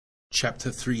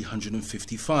Chapter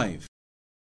 355.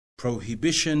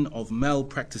 Prohibition of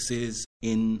Malpractices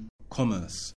in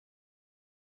Commerce.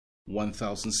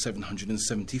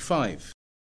 1775.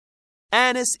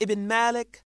 Anas ibn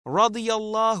Malik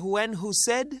radiyallahu anhu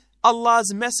said,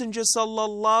 Allah's Messenger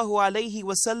sallallahu alayhi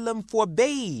wasallam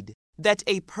forbade that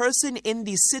a person in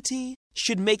the city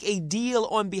should make a deal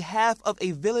on behalf of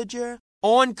a villager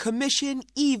on commission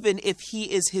even if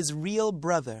he is his real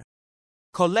brother.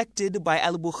 Collected by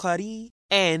Al-Bukhari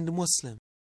and Muslim.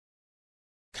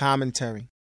 Commentary.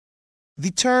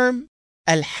 The term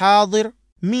al-hadir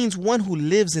means one who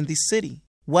lives in the city,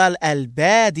 while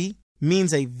al-badi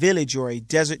means a village or a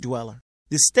desert dweller.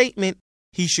 The statement,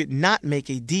 he should not make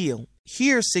a deal,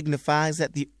 here signifies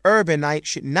that the urbanite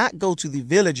should not go to the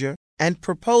villager and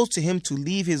propose to him to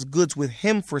leave his goods with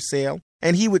him for sale,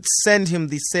 and he would send him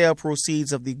the sale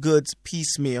proceeds of the goods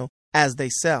piecemeal as they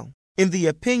sell. In the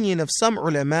opinion of some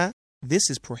ulama, this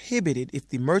is prohibited if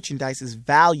the merchandise is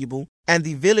valuable and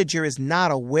the villager is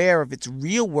not aware of its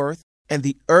real worth and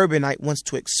the urbanite wants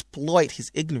to exploit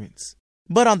his ignorance.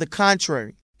 But on the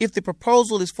contrary, if the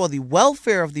proposal is for the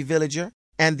welfare of the villager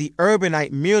and the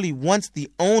urbanite merely wants the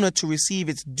owner to receive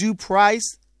its due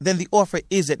price, then the offer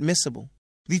is admissible.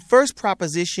 The first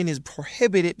proposition is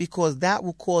prohibited because that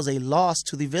will cause a loss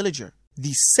to the villager.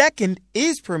 The second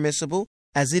is permissible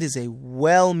as it is a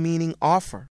well-meaning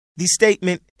offer. The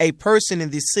statement, a person in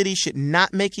the city should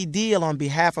not make a deal on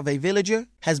behalf of a villager,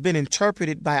 has been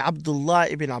interpreted by Abdullah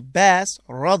ibn Abbas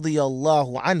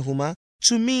radiyallahu anhuma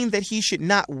to mean that he should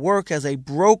not work as a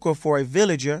broker for a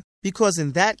villager because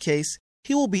in that case,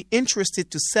 he will be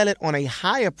interested to sell it on a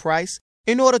higher price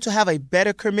in order to have a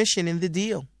better commission in the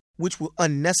deal, which will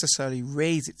unnecessarily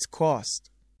raise its cost.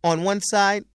 On one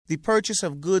side, the purchase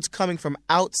of goods coming from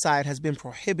outside has been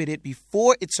prohibited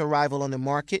before its arrival on the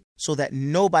market so that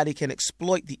nobody can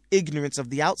exploit the ignorance of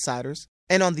the outsiders.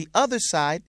 And on the other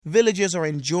side, villagers are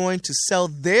enjoined to sell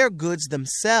their goods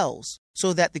themselves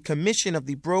so that the commission of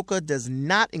the broker does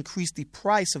not increase the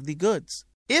price of the goods.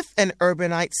 If an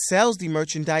urbanite sells the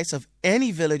merchandise of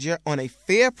any villager on a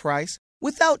fair price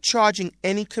without charging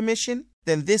any commission,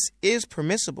 then this is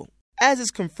permissible, as is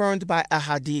confirmed by a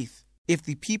hadith. If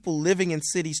the people living in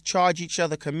cities charge each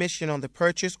other commission on the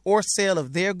purchase or sale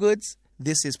of their goods,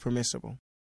 this is permissible.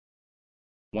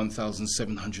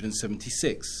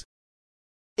 1776.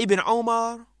 Ibn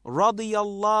Umar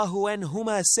radiyallahu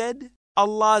anhuma said,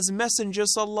 Allah's Messenger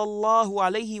sallallahu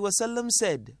alayhi wasallam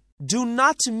said, do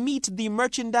not meet the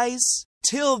merchandise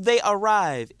till they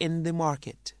arrive in the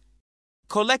market.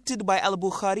 Collected by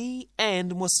Al-Bukhari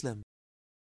and Muslim.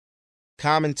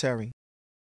 Commentary.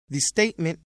 The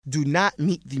statement, do not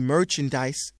meet the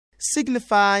merchandise,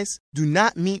 signifies do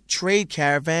not meet trade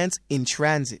caravans in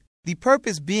transit. The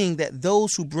purpose being that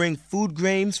those who bring food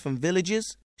grains from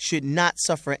villages should not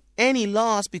suffer any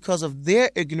loss because of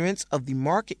their ignorance of the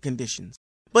market conditions.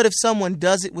 But if someone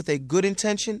does it with a good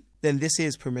intention, then this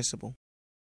is permissible.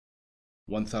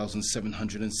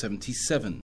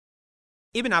 1777.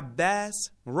 Ibn Abbas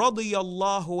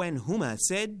radiyallahu anhuma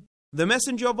said, the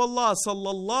Messenger of Allah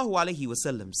sallallahu alayhi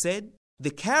wasallam said, the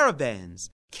caravans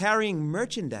carrying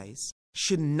merchandise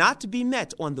should not be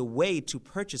met on the way to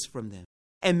purchase from them.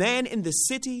 A man in the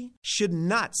city should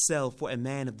not sell for a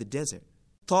man of the desert.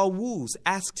 Tawus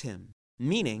asked him,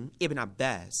 meaning Ibn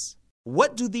Abbas,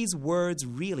 what do these words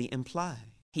really imply?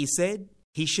 He said,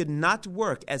 he should not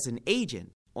work as an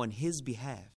agent on his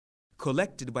behalf.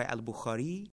 Collected by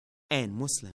Al-Bukhari and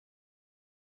Muslim.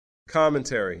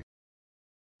 Commentary.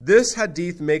 This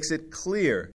hadith makes it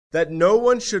clear that no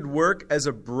one should work as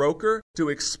a broker to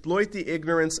exploit the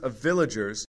ignorance of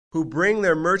villagers who bring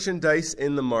their merchandise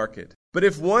in the market. But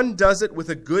if one does it with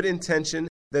a good intention,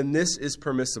 then this is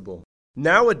permissible.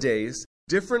 Nowadays,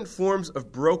 different forms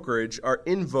of brokerage are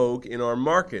in vogue in our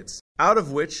markets, out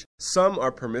of which some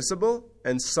are permissible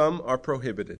and some are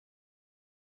prohibited.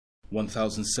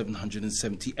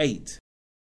 1778.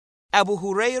 Abu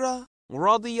Hurairah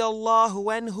radiyallahu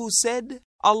anhu said,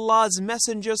 Allah's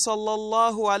Messenger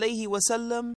sallallahu alayhi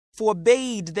wasallam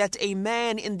forbade that a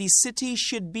man in the city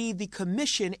should be the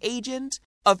commission agent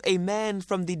of a man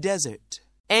from the desert,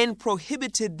 and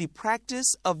prohibited the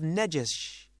practice of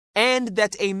najash, and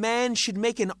that a man should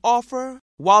make an offer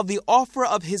while the offer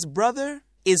of his brother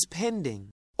is pending,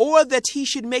 or that he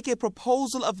should make a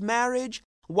proposal of marriage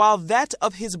while that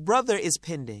of his brother is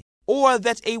pending, or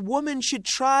that a woman should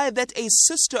try that a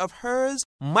sister of hers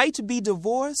might be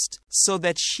divorced so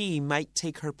that she might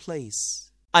take her place.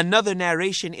 Another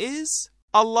narration is,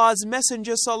 Allah's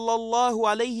Messenger sallallahu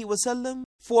alayhi wasallam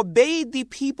forbade the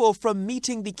people from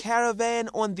meeting the caravan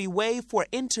on the way for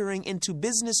entering into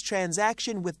business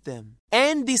transaction with them,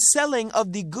 and the selling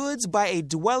of the goods by a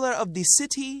dweller of the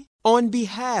city on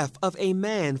behalf of a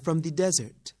man from the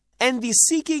desert, and the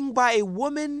seeking by a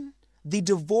woman the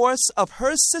divorce of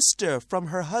her sister from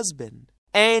her husband,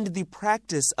 and the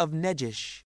practice of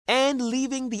nejish, and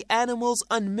leaving the animals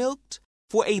unmilked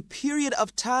for a period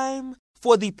of time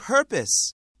for the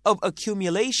purpose of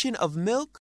accumulation of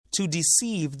milk to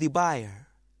deceive the buyer.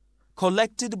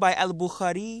 Collected by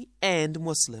Al-Bukhari and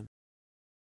Muslim.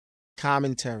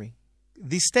 Commentary.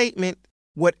 The statement,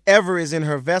 whatever is in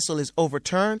her vessel is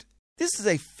overturned. This is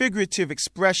a figurative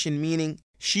expression meaning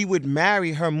she would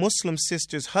marry her Muslim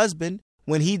sister's husband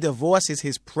when he divorces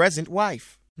his present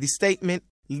wife. The statement,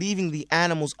 leaving the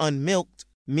animals unmilked,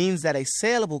 means that a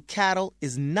saleable cattle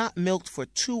is not milked for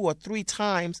 2 or 3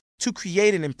 times to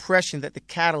create an impression that the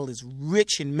cattle is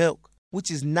rich in milk, which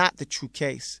is not the true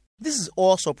case. This is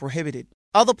also prohibited.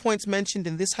 Other points mentioned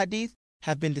in this hadith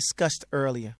have been discussed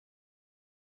earlier.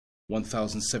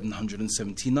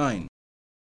 1779.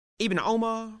 Ibn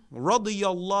Umar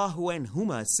radiyallahu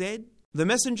anhuma said, the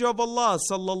Messenger of Allah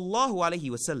sallallahu alaihi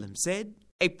wasallam said,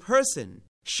 a person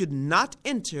should not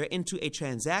enter into a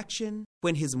transaction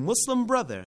when his Muslim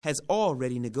brother has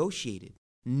already negotiated,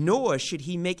 nor should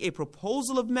he make a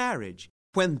proposal of marriage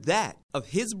when that of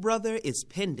his brother is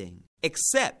pending,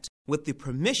 except with the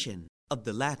permission of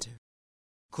the latter.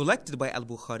 Collected by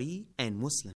Al-Bukhari and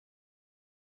Muslim.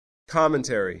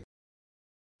 Commentary.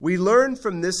 We learn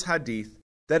from this hadith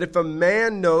that if a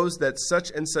man knows that such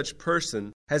and such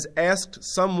person has asked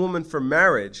some woman for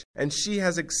marriage and she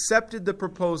has accepted the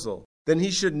proposal, then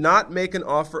he should not make an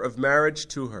offer of marriage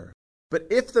to her. But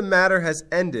if the matter has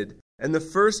ended and the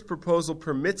first proposal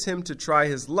permits him to try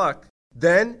his luck,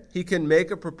 then he can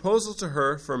make a proposal to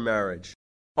her for marriage.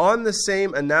 On the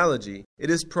same analogy, it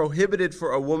is prohibited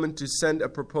for a woman to send a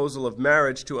proposal of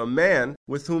marriage to a man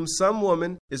with whom some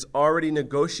woman is already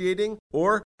negotiating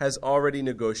or has already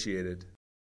negotiated.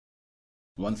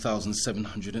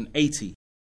 1780.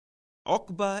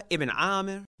 Uqba ibn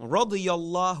Amir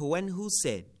radiyallahu anhu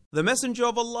said, the Messenger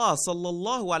of Allah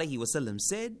sallallahu alaihi wasallam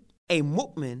said, a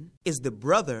mu'min is the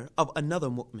brother of another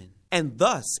mu'min, and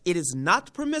thus it is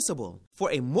not permissible for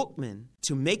a mu'min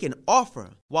to make an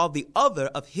offer while the other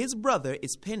of his brother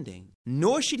is pending,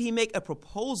 nor should he make a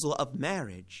proposal of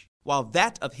marriage while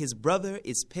that of his brother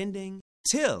is pending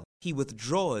till he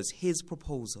withdraws his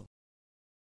proposal.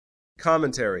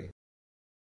 Commentary.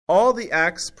 All the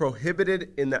acts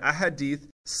prohibited in the ahadith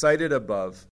cited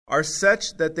above are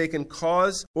such that they can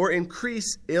cause or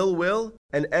increase ill will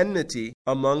and enmity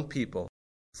among people.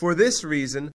 For this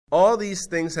reason, all these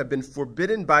things have been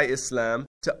forbidden by Islam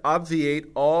to obviate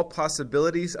all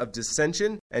possibilities of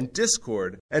dissension and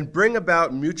discord and bring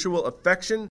about mutual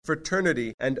affection,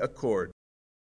 fraternity, and accord.